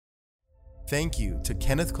Thank you to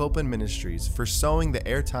Kenneth Copeland Ministries for sowing the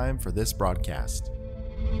airtime for this broadcast.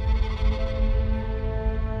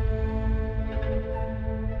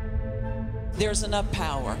 There's enough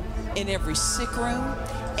power in every sick room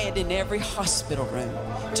and in every hospital room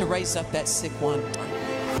to raise up that sick one.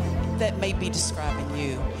 That may be describing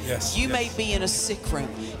you. Yes. You may be in a sick room.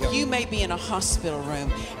 Yep. You may be in a hospital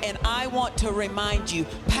room. And I want to remind you,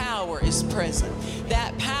 power is present.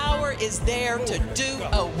 That power is there to do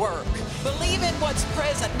a work. Believe in what's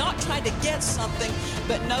present, not trying to get something,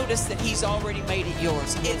 but notice that He's already made it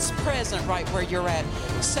yours. It's present right where you're at.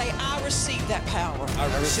 Say, I receive that power.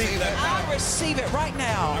 I receive that power. I receive it right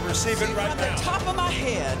now. I receive it right now. From the top of my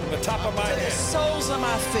head. The top of my head. The soles of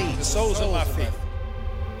my feet. The soles of my feet.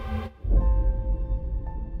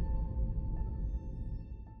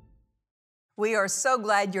 We are so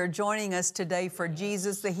glad you're joining us today for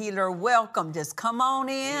Jesus the Healer. Welcome. Just come on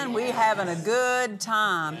in. We're having a good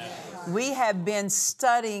time. We have been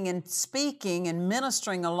studying and speaking and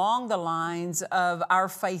ministering along the lines of our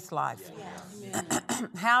faith life.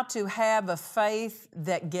 How to have a faith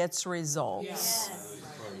that gets results.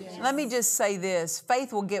 Let me just say this.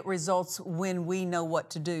 Faith will get results when we know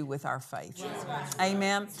what to do with our faith.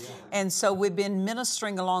 Amen. And so we've been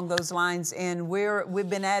ministering along those lines, and we've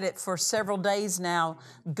been at it for several days now.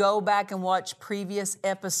 Go back and watch previous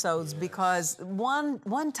episodes because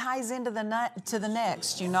one ties into the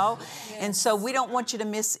next, you know. And so we don't want you to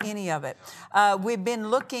miss any of it.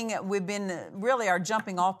 Really our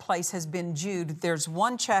jumping off place has been Jude. There's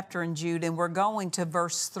one chapter in Jude, and we're going to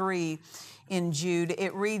verse 3. In Jude,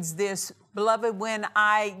 it reads this, Beloved, when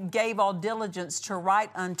I gave all diligence to write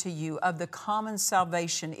unto you of the common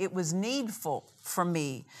salvation, it was needful for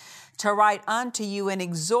me to write unto you and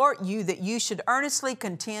exhort you that you should earnestly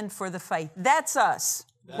contend for the faith. That's us.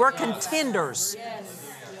 We're contenders.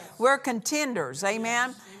 We're contenders.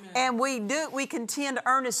 Amen. And we contend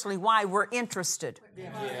earnestly. Why? We're interested.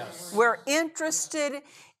 We're interested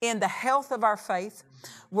in the health of our faith.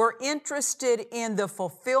 We're interested in the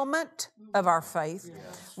fulfillment of our faith.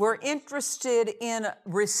 We're interested in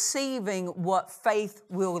receiving what faith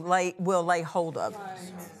will lay hold of.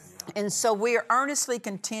 And so we are earnestly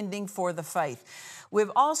contending for the faith.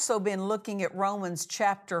 We've also been looking at Romans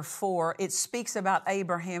chapter 4. It speaks about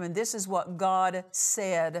Abraham, and this is what God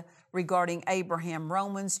said regarding Abraham.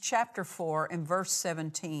 Romans chapter 4 and verse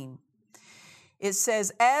 17. It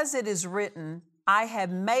says, As it is written, I have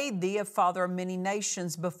made thee a father of many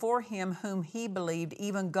nations before him whom he believed,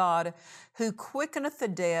 even God, who quickeneth the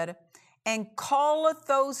dead, and calleth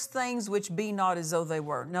those things which be not as though they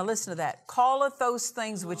were. Now listen to that. Calleth those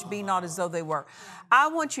things which be not as though they were. I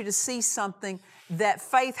want you to see something, that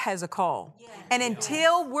faith has a call. And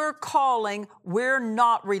until we're calling, we're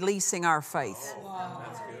not releasing our faith.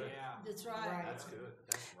 That's right.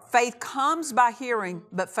 Faith comes by hearing,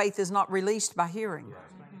 but faith is not released by hearing.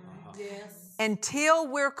 Yes. Until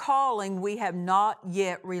we're calling, we have not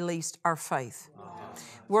yet released our faith.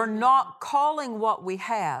 We're not calling what we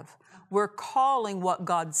have. We're calling what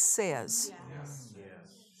God says.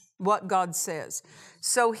 What God says.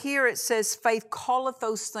 So here it says, faith calleth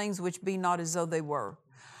those things which be not as though they were.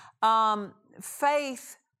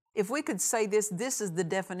 Faith, if we could say this is the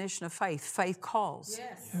definition of faith. Faith calls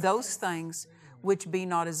those things which be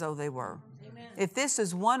not as though they were. If this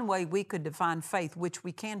is one way we could define faith, which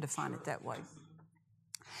we can define it that way.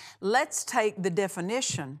 Let's take the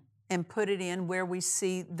definition and put it in where we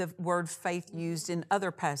see the word faith used in other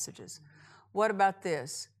passages. What about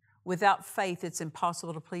this? Without faith, it's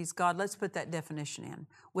impossible to please God. Let's put that definition in.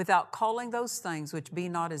 Without calling those things which be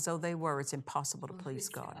not as though they were, it's impossible to please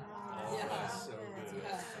God.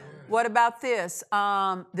 What about this?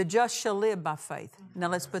 The just shall live by faith. Now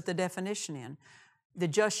let's put the definition in. The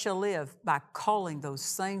just shall live by calling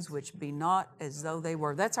those things which be not as though they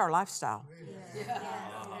were. That's our lifestyle.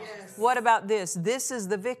 What about this? This is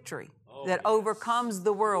the victory that overcomes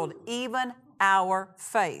the world, even our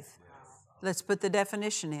faith. Let's put the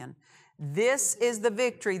definition in. This is the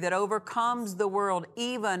victory that overcomes the world,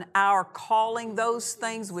 even our calling those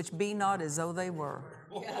things which be not as though they were.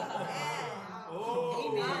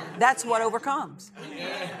 That's what overcomes.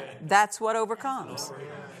 That's what overcomes.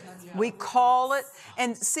 We call it,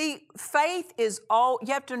 and see, faith is you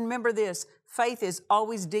have to remember this, faith is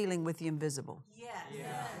always dealing with the invisible.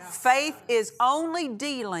 Faith is only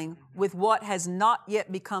dealing with what has not yet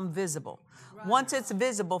become visible. Once it's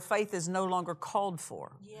visible, faith is no longer called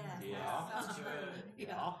for.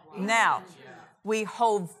 Now, we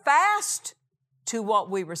hold fast to what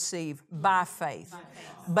we receive by faith,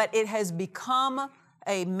 but it has become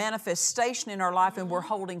a manifestation in our life, and we're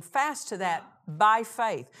holding fast to that by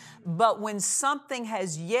faith. But when something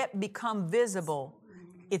has yet become visible,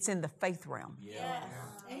 it's in the faith realm.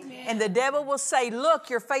 Amen. And the devil will say, look,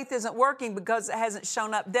 your faith isn't working because it hasn't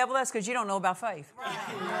shown up. Devil, that's because you don't know about faith.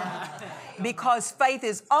 Because faith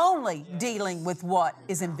is only dealing with what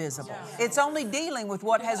is invisible. It's only dealing with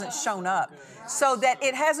what hasn't shown up. So that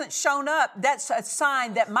it hasn't shown up, that's a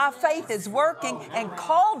sign that my faith is working and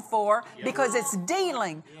called for because it's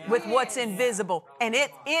dealing with what's invisible. And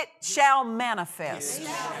it shall manifest.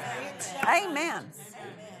 Amen.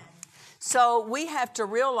 So we have to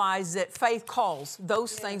realize that faith calls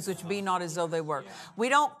those things which be not as though they were. We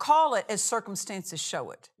don't call it as circumstances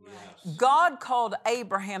show it. God called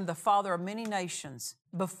Abraham the father of many nations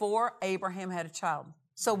before Abraham had a child.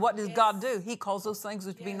 So what does God do? He calls those things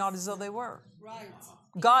which be not as though they were. Right.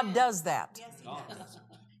 God does that.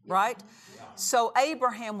 Right? So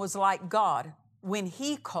Abraham was like God when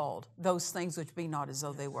he called those things which be not as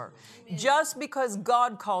though they were. Just because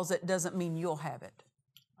God calls it doesn't mean you'll have it.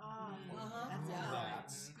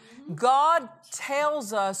 God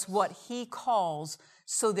tells us what He calls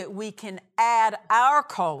so that we can add our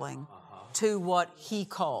calling to what He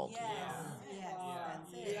called.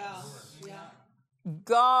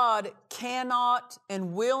 God cannot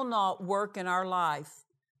and will not work in our life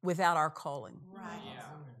without our calling.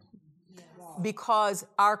 Because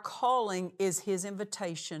our calling is His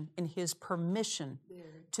invitation and His permission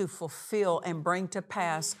to fulfill and bring to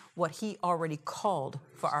pass what He already called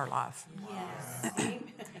for our life.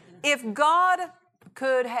 If God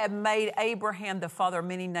could have made Abraham the father of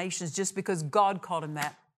many nations just because God called him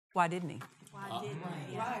that, why didn't He?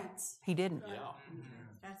 Right. He didn't.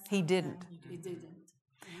 He didn't. He didn't.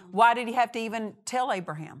 Why did He have to even tell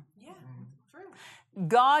Abraham? Yeah. True.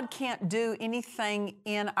 God can't do anything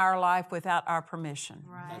in our life without our permission.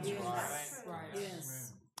 Yes. Right.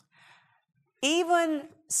 Yes. Even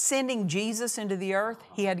sending Jesus into the earth,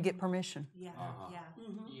 He had to get permission.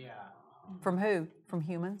 From who? From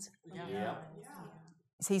humans.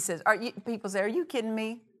 He says, people say, are you kidding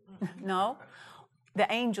me? No.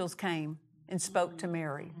 The angels came and spoke to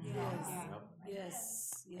Mary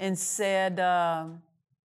Yes. and said,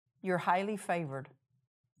 you're highly favored.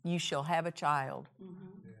 You shall have a child.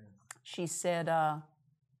 She said,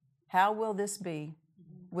 how will this be?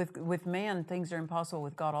 With man, things are impossible.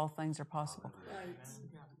 With God, all things are possible.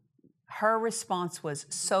 Her response was,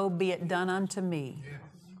 so be it done unto me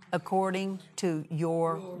according to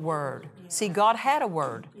your word. See, God had a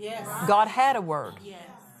word. God had a word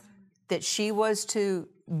that she was to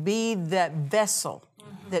be that vessel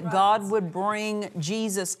that God would bring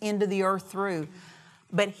Jesus into the earth through.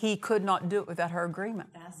 But He could not do it without her agreement.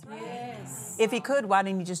 If He could, why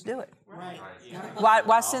didn't He just do it?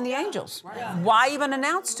 Why send the angels? Why even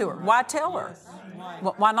announce to her? Why tell her?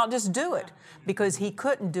 Why not just do it? Because He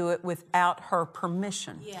couldn't do it without her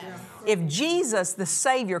permission. If Jesus, the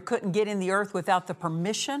Savior, couldn't get in the earth without the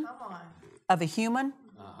permission of a human,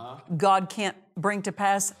 God can't bring to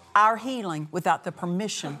pass our healing without the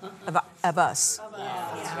permission of us.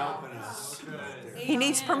 He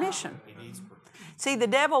needs permission. See, the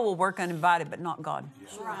devil will work uninvited, but not God.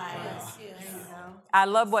 I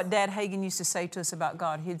love what Dad Hagin used to say to us about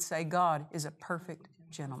God. He'd say, God is a perfect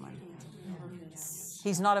gentleman.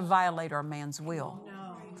 He's not a violator of man's will.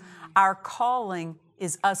 Our calling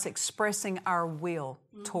is us expressing our will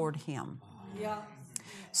toward Him.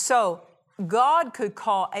 So God could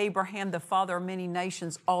call Abraham the father of many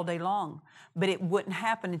nations all day long, but it wouldn't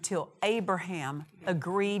happen until Abraham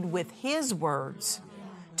agreed with his words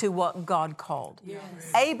to what God called.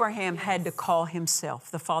 Abraham had to call himself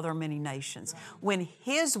the father of many nations. When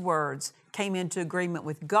his words came into agreement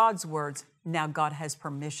with God's words, now God has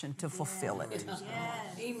permission to fulfill it.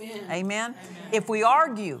 Amen. If we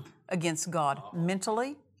argue against God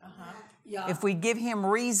mentally, if we give Him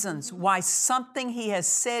reasons why something He has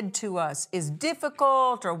said to us is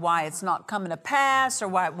difficult or why it's not coming to pass or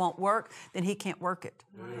why it won't work, then He can't work it.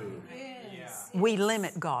 We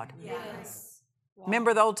limit God.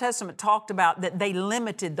 Remember, the Old Testament talked about that they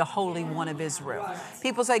limited the Holy One of Israel.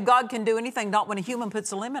 People say God can do anything, not when a human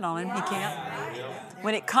puts a limit on Him. He can't.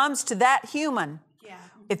 When it comes to that human,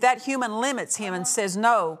 if that human limits Him and says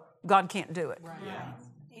no, God can't do it.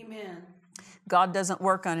 Amen. God doesn't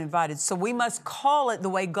work uninvited. So we must call it the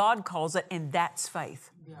way God calls it, and that's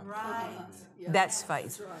faith. That's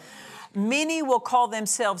faith. Many will call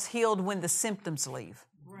themselves healed when the symptoms leave.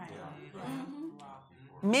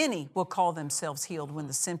 Many will call themselves healed when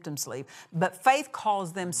the symptoms leave, but faith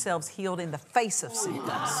calls themselves healed in the face of symptoms.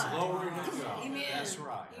 That's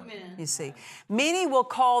right. Amen. You see, many will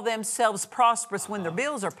call themselves prosperous when their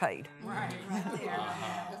bills are paid.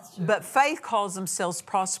 But faith calls themselves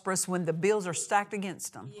prosperous when the bills are stacked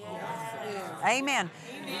against them. Amen.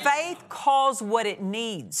 Faith calls what it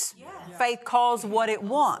needs. Faith calls what it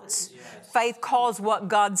wants. Faith calls what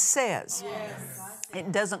God says.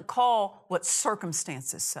 It doesn't call what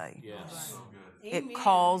circumstances say. It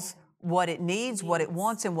calls what it needs, what it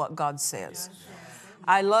wants, and what God says.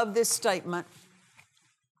 I love this statement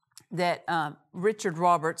that Richard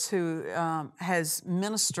Roberts, who has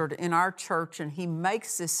ministered in our church, and he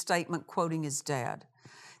makes this statement quoting his dad,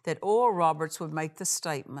 that Oral Roberts would make the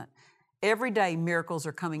statement, every day miracles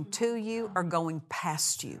are coming to you or going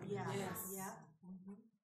past you.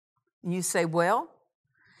 And you say, well,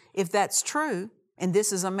 if that's true, and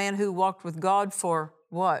this is a man who walked with God for,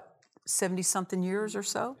 70-something years or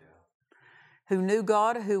so? Who knew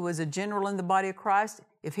God, who was a general in the body of Christ,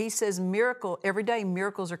 if he says every day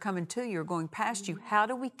miracles are coming to you or going past you, how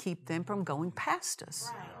do we keep them from going past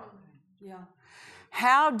us?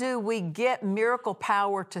 How do we get miracle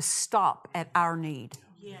power to stop at our need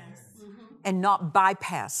and not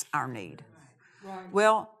bypass our need?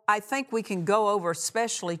 Well, I think we can go over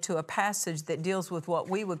especially to a passage that deals with what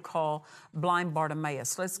we would call blind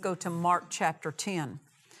Bartimaeus. Let's go to Mark chapter 10.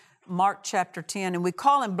 Mark chapter 10, and we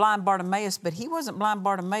call him blind Bartimaeus, but he wasn't blind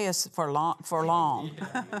Bartimaeus for long.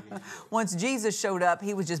 Once Jesus showed up,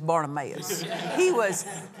 he was just Bartimaeus. He was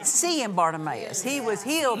seeing Bartimaeus. He was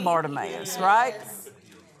healed Bartimaeus, right?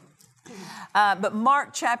 But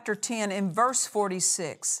Mark chapter 10 in verse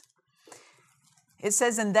 46, it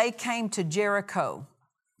says, and they came to Jericho,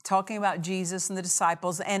 talking about Jesus and the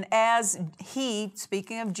disciples. And as he,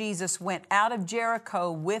 speaking of Jesus, went out of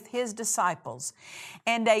Jericho with his disciples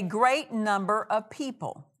and a great number of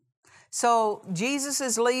people. So Jesus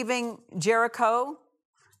is leaving Jericho.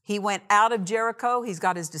 He went out of Jericho. He's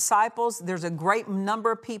got his disciples. There's a great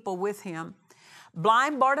number of people with him.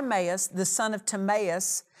 Blind Bartimaeus, the son of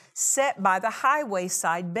Timaeus, sat by the highway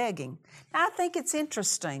side begging. Now, I think it's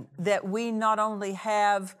interesting that we not only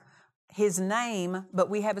have his name, but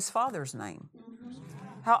we have his father's name.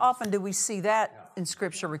 How often do we see that in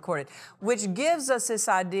Scripture recorded? Which gives us this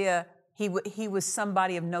idea he was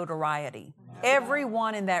somebody of notoriety.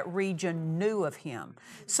 Everyone in that region knew of him.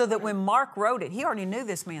 So that when Mark wrote it, he already knew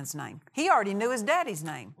this man's name. He already knew his daddy's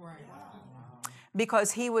name.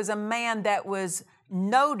 Because he was a man that was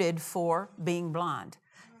noted for being blind.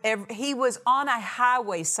 He was on a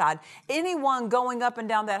highway side. Anyone going up and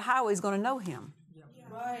down that highway is going to know him.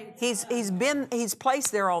 He's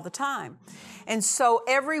placed there all the time. And so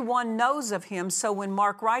everyone knows of him. So when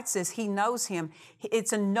Mark writes this, he knows him.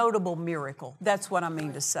 It's a notable miracle. That's what I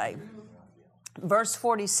mean to say. Verse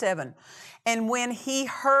 47, and when he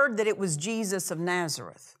heard that it was Jesus of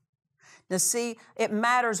Nazareth. Now see, it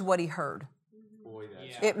matters what he heard.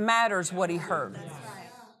 It matters what he heard.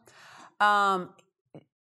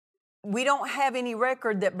 We don't have any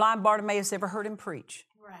record that blind Bartimaeus ever heard him preach.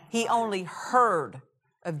 He only heard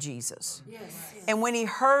of Jesus. And when he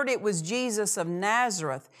heard it was Jesus of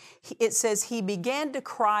Nazareth, it says he began to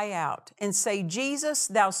cry out and say, Jesus,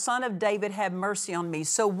 thou son of David, have mercy on me.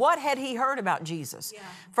 So what had he heard about Jesus?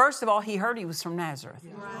 First of all, he heard he was from Nazareth.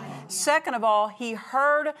 Second of all, he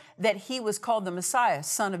heard that he was called the Messiah,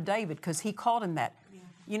 son of David, because he called him that.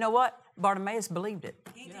 You know what? Bartimaeus believed it.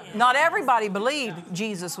 Not everybody believed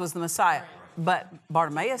Jesus was the Messiah, but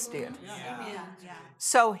Bartimaeus did.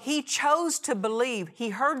 So he chose to believe. He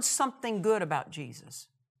heard something good about Jesus.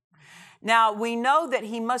 Now, we know that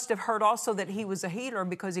he must have heard also that he was a healer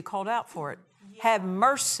because he called out for it. Have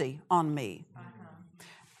mercy on me.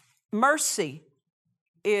 Mercy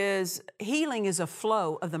healing is a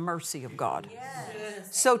flow of the mercy of God.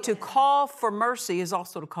 So to call for mercy is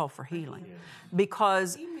also to call for healing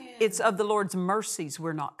because it's of the Lord's mercies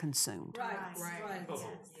we're not consumed.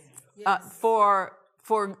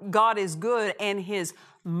 For God is good and his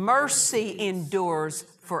mercy endures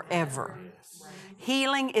forever.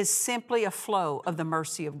 Healing is simply a flow of the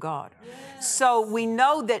mercy of God. So we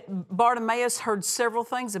know that Bartimaeus heard several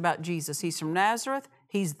things about Jesus. He's from Nazareth.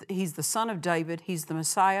 He's the son of David. He's the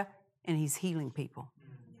Messiah, and he's healing people.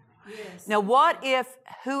 Now, what if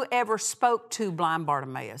whoever spoke to blind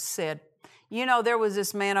Bartimaeus said, you know, there was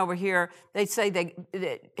this man over here. They say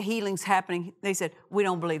that healing's happening. They said, we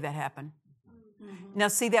don't believe that happened. Now,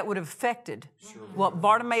 see, that would have affected what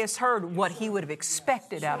Bartimaeus heard, what he would have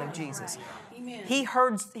expected out of Jesus. He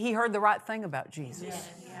heard the right thing about Jesus.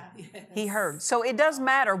 He heard. So it does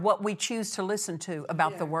matter what we choose to listen to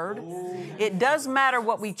about the Word. It does matter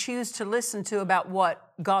what we choose to listen to about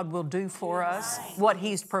what God will do for us, what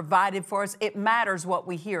He's provided for us. It matters what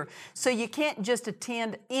we hear. So you can't just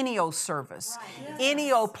attend any old service,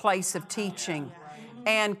 any old place of teaching,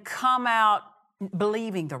 and come out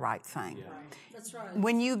believing the right thing. That's right.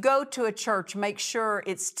 When you go to a church, make sure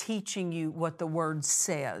it's teaching you what the Word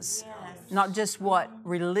says, not just what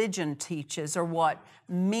religion teaches or what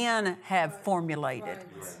men have formulated.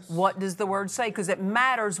 What does the Word say? Because it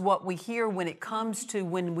matters what we hear when it comes to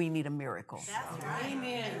when we need a miracle.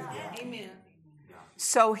 Amen. Amen.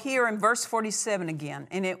 So here in verse 47 again,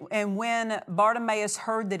 and when Bartimaeus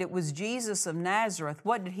heard that it was Jesus of Nazareth,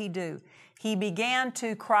 what did he do? He began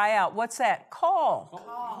to cry out. What's that? Call.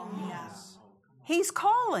 He's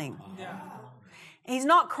calling. He's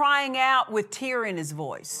not crying out with tear in his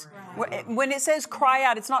voice. When it says cry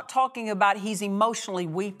out, it's not talking about he's emotionally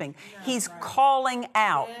weeping. He's calling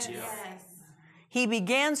out. He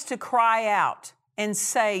begins to cry out and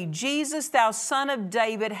say, Jesus, thou son of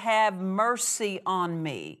David, have mercy on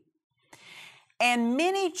me. And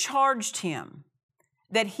many charged him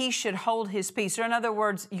that he should hold his peace. Or in other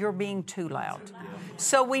words, you're being too loud.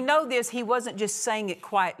 So we know this, he wasn't just saying it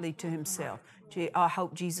quietly to himself. I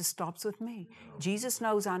hope Jesus stops with me. Jesus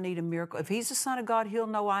knows I need a miracle. If he's the Son of God, he'll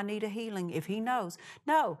know I need a healing if he knows.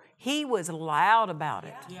 No, he was loud about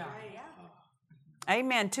it.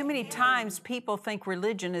 Amen. Too many times people think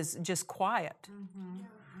religion is just quiet.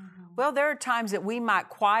 Well, there are times that we might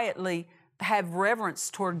quietly have reverence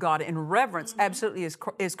toward God, and reverence absolutely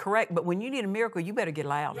is correct, but when you need a miracle, you better get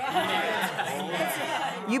loud.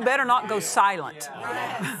 You better not go silent.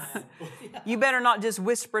 You better not just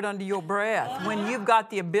whisper it under your breath when you've got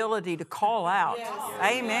the ability to call out.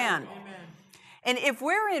 Amen. And if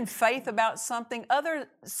we're in faith about something,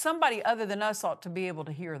 somebody other than us ought to be able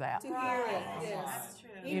to hear that.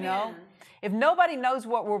 You know? If nobody knows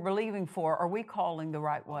what we're believing for, are we calling the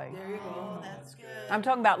right way? There you go. That's good. I'm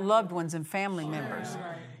talking about loved ones and family members.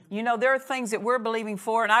 You know, there are things that we're believing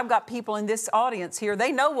for, and I've got people in this audience here,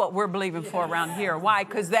 they know what we're believing for around here. Why?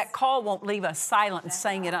 Because that call won't leave us silent and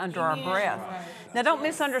saying it under our breath. Now, don't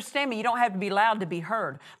misunderstand me. You don't have to be loud to be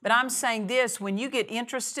heard. But I'm saying this, when you get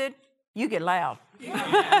interested, you get loud. You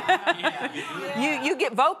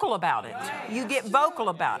get vocal about it. You get vocal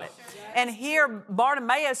about it. And here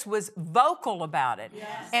Bartimaeus was vocal about it.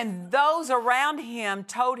 And those around him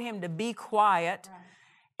told him to be quiet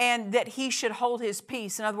and that he should hold his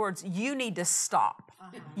peace. In other words, you need to stop.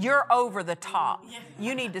 You're over the top.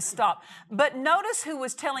 You need to stop. But notice who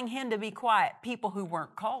was telling him to be quiet. People who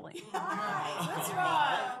weren't calling. That's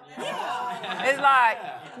right. It's like,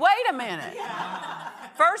 wait a minute.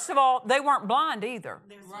 First of all, they weren't blind either.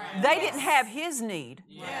 They didn't have his need.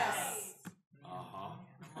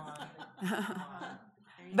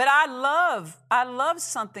 But I love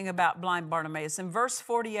something about blind Bartimaeus. In verse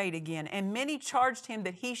 48 again, and many charged him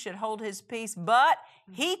that he should hold his peace, but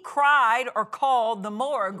he cried or called the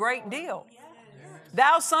more a great deal.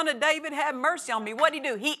 Thou son of David, have mercy on me. What did he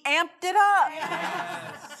do? He amped it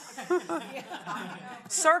up.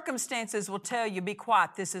 Circumstances will tell you, be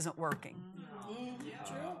quiet, this isn't working.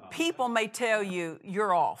 People may tell you,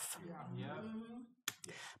 you're off.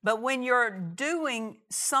 But when you're doing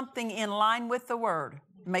something in line with the Word,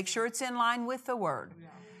 make sure it's in line with the Word,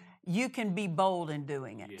 you can be bold in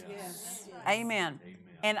doing it. Amen.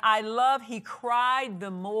 And I love, he cried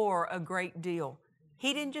the more a great deal.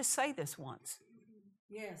 He didn't just say this once.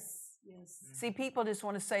 See, people just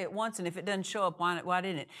want to say it once, and if it doesn't show up, why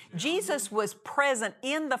didn't it? Jesus was present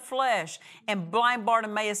in the flesh, and blind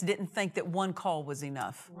Bartimaeus didn't think that one call was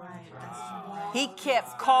enough. He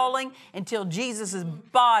kept calling until Jesus'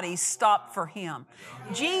 body stopped for him.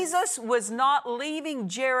 Jesus was not leaving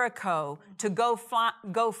Jericho to go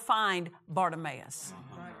find Bartimaeus.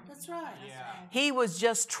 That's right. He was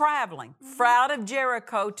just traveling out of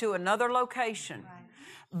Jericho to another location.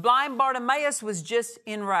 Blind Bartimaeus was just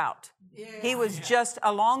en route. He was just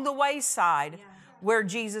along the wayside where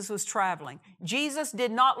Jesus was traveling. Jesus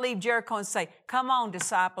did not leave Jericho and say, come on,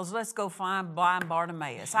 disciples, let's go find blind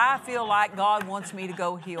Bartimaeus. I feel like God wants me to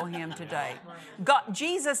go heal him today.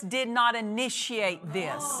 Jesus did not initiate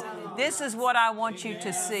this. This is what I want you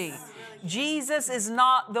to see. Jesus is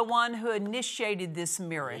not the one who initiated this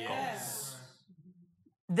miracle.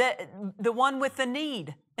 The one with the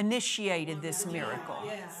need initiated this miracle.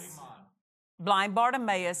 Blind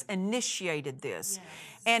Bartimaeus initiated this.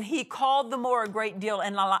 And he called the more a great deal.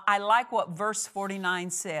 And I like what verse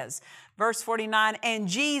 49 says. Verse 49, and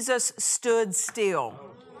Jesus stood still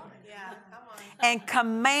and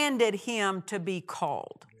commanded him to be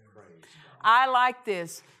called. I like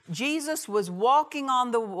this. Jesus was walking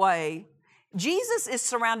on the way. Jesus is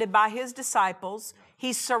surrounded by his disciples.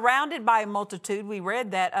 He's surrounded by a multitude. We read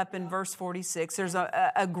that up in verse 46. There's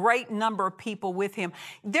a great number of people with him.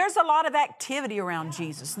 There's a lot of activity around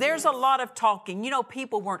Jesus. There's a lot of talking. You know,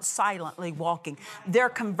 people weren't silently walking. They're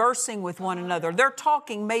conversing with one another. They're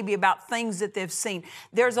talking maybe about things that they've seen.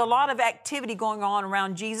 There's a lot of activity going on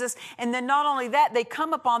around Jesus. And then not only that, they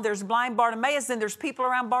come upon, there's blind Bartimaeus, and there's people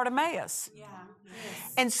around Bartimaeus. Yeah.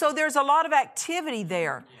 And so there's a lot of activity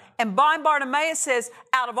there. And blind Bartimaeus says,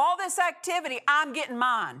 out of all this activity, I'm getting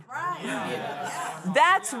mine. Right.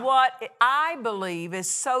 That's what I believe is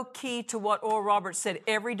so key to what Oral Roberts said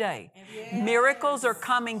every day. Miracles are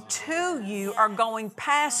coming to you, are going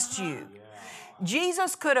past you.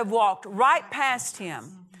 Jesus could have walked right past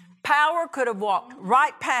him. Power could have walked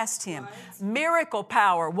right past him. Miracle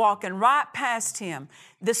power walking right past him.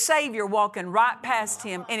 The Savior walking right past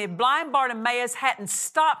him. And if blind Bartimaeus hadn't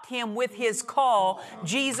stopped him with his call,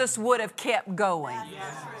 Jesus would have kept going.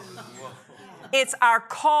 It's our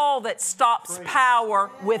call that stops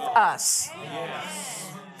power with us.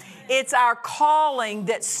 It's our calling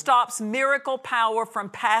that stops miracle power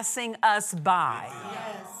from passing us by.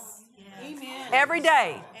 Amen. Every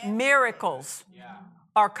day, miracles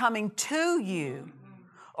are coming to you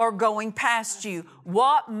or going past you.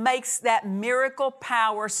 What makes that miracle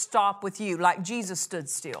power stop with you? Like Jesus stood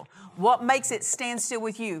still. What makes it stand still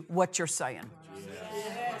with you? What you're saying.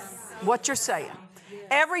 What you're saying.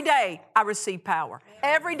 Every day I receive power.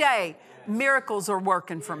 Every day miracles are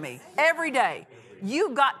working for me. Every day.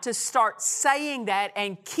 You've got to start saying that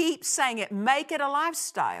and keep saying it. Make it a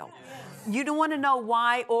lifestyle. You don't want to know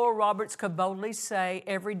why Oral Roberts could boldly say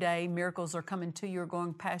every day miracles are coming to you or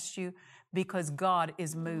going past you? Because God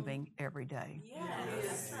is moving every day.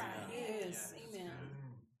 Yes. Yes. Amen.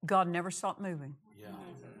 God never stopped moving.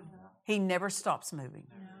 He never stops moving.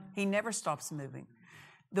 He never stops moving.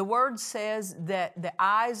 The Word says that the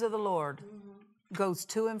eyes of the Lord goes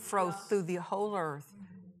to and fro through the whole earth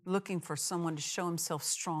looking for someone to show himself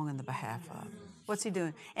strong in the behalf of. What's he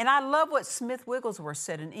doing? And I love what Smith Wigglesworth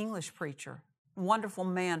said, an English preacher, wonderful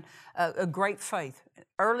man, a great faith,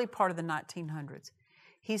 early part of the 1900s.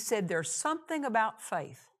 He said, there's something about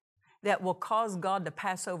faith that will cause God to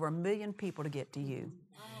pass over 1 million people to get to you.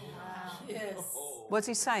 Yes. What's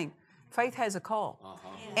he saying? Faith has a call.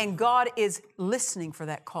 And God is listening for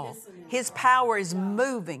that call. His power is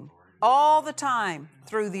moving all the time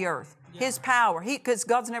through the earth. His power, because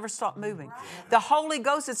God's never stopped moving. The Holy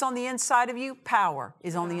Ghost that's on the inside of you, power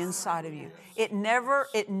is on the inside of you. It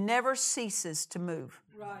never ceases to move.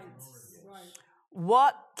 Right.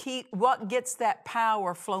 What gets that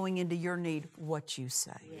power flowing into your need? What you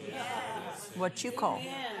say. What you call.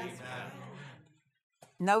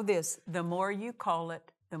 Know this, the more you call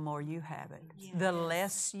it, the more you have it. The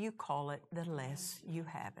less you call it, the less you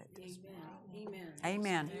have it.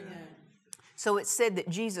 Amen. So it said that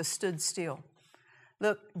Jesus stood still.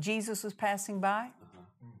 Look, Jesus was passing by,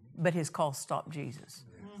 but his call stopped Jesus.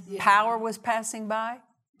 Power was passing by,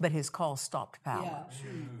 but his call stopped power.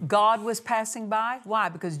 God was passing by. Why?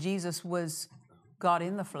 Because Jesus was God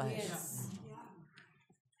in the flesh.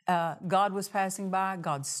 God was passing by.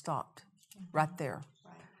 God stopped right there.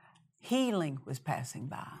 Healing was passing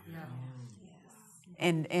by.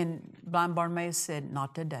 And blind Bartimaeus said,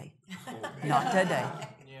 not today. Not today.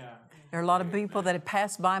 There are a lot of people that have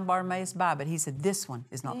passed blind Bartimaeus by, but he said, this one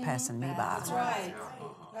is not passing me by. That's right.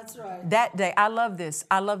 That's right. That day, I love this.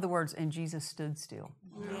 I love the words, and Jesus stood still.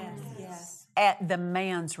 Yes. At the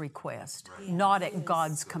man's request, not at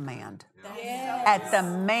God's command. At the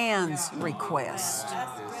man's request.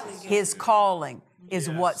 His calling is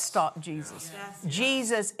what stopped Jesus.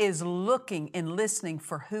 Jesus is looking and listening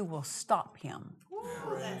for who will stop him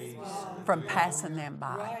from passing them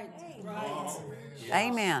by.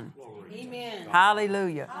 Amen. Amen.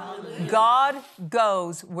 Hallelujah. God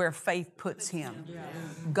goes where faith puts him.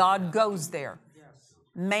 God goes there.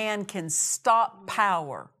 Man can stop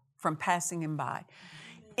power from passing him by.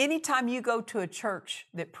 Anytime you go to a church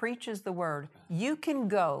that preaches the word, you can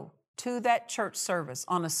go to that church service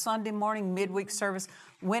on a Sunday morning, midweek service,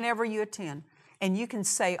 whenever you attend, and you can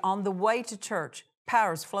say, on the way to church,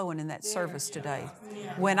 power's flowing in that service today.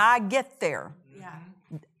 When I get there,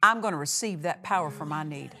 I'm going to receive that power for my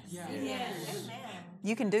need.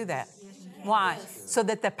 You can do that. Why? So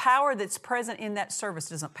that the power that's present in that service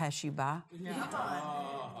doesn't pass you by.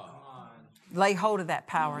 Lay hold of that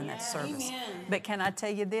power in that service. But can I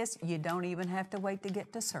tell you this? You don't even have to wait to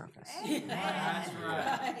get to service.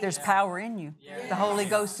 There's power in you. The Holy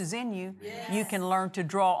Ghost is in you. You can learn to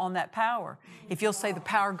draw on that power. If you'll say, the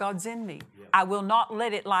power of God's in me, I will not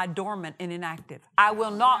let it lie dormant and inactive. I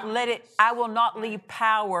will not leave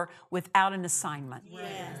power without an assignment.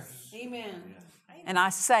 Yes. Amen. And I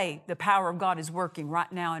say the power of God is working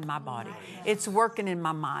right now in my body. It's working in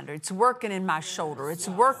my mind. It's working in my shoulder. It's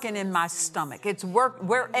working in my stomach. It's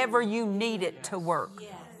wherever you need it to work.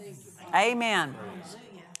 Amen.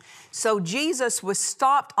 So Jesus was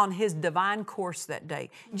stopped on his divine course that day.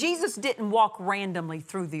 Jesus didn't walk randomly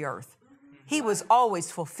through the earth. He was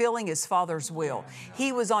always fulfilling his Father's will.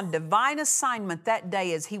 He was on divine assignment that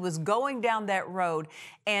day as he was going down that road,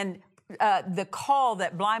 and the call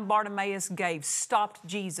that blind Bartimaeus gave stopped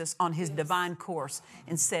Jesus on his divine course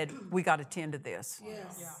and said, we got to tend to this.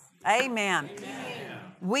 Yes. Amen. Amen.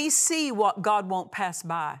 We see what God won't pass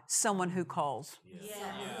by, someone who calls. Yes.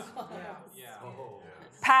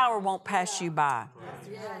 Power won't pass you by.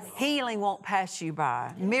 Healing won't pass you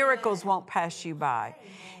by. Miracles won't pass you by.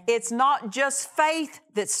 It's not just faith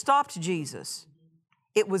that stopped Jesus.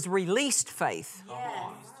 It was released faith.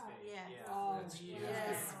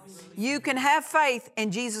 You can have faith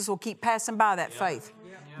and Jesus will keep passing by that faith.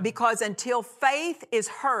 Because until faith is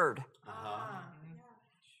heard,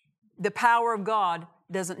 the power of God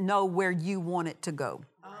doesn't know where you want it to go.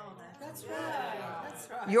 That's right. That's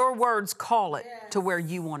right. Your words call it to where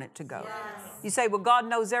you want it to go. You say, well, God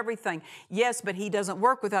knows everything. Yes, but he doesn't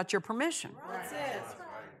work without your permission. That's it.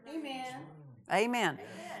 Amen. Amen.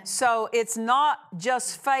 So it's not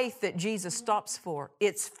just faith that Jesus stops for.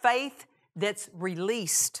 It's faith that's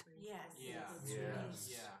released.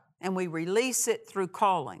 And we release it through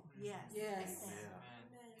calling.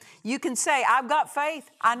 You can say, I've got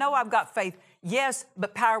faith. I know I've got faith. Yes,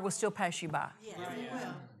 but power will still pass you by.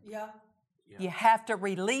 You have to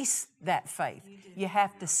release that faith. You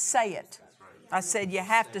have to say it. I said you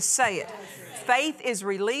have to say it. Faith is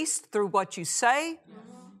released through what you say,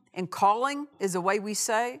 and calling is the way we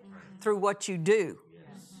say, through what you do.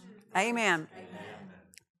 Amen.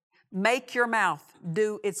 Make your mouth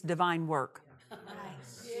do its divine work.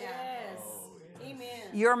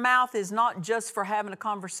 Your mouth is not just for having a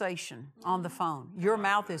conversation on the phone. Your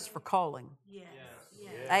mouth is for calling.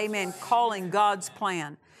 Amen. Calling God's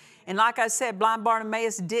plan. And like I said, blind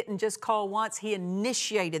Bartimaeus didn't just call once. He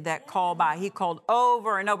initiated that call by. He called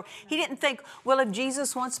over and over. He didn't think, well, if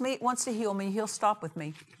Jesus wants to heal me, he'll stop with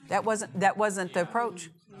me. That wasn't the approach.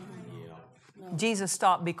 Jesus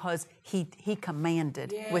stopped because he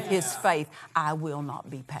commanded with his faith, I will not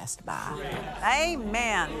be passed by.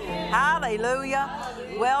 Amen. Hallelujah.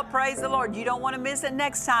 Well, praise the Lord. You don't want to miss it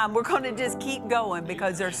next time. We're going to just keep going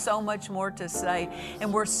because there's so much more to say.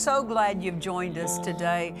 And we're so glad you've joined us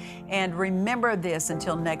today. And remember this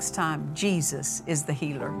until next time, Jesus is the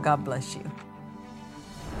healer. God bless you.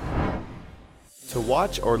 To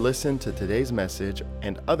watch or listen to today's message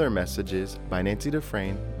and other messages by Nancy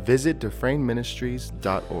Dufresne, visit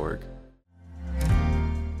DufresneMinistries.org.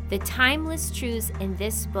 The timeless truths in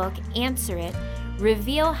this book, Answer It,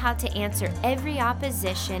 reveal how to answer every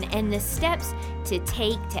opposition and the steps to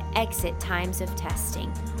take to exit times of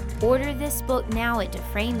testing. Order this book now at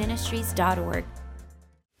DufresneMinistries.org.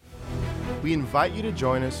 We invite you to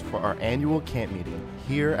join us for our annual camp meeting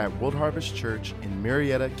here at World Harvest Church in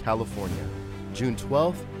Murrieta, California, June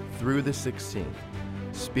 12th through the 16th.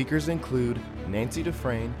 Speakers include Nancy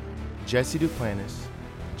Dufresne, Jesse Duplantis,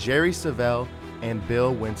 Jerry Savelle, and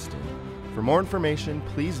Bill Winston. For more information,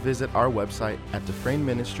 please visit our website at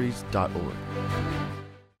DufresneMinistries.org.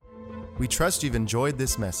 We trust you've enjoyed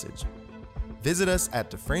this message. Visit us at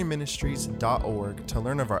DufresneMinistries.org to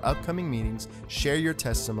learn of our upcoming meetings, share your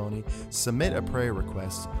testimony, submit a prayer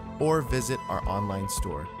request, or visit our online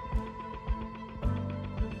store.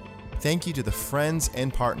 Thank you to the friends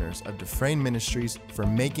and partners of Dufresne Ministries for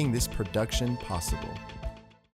making this production possible.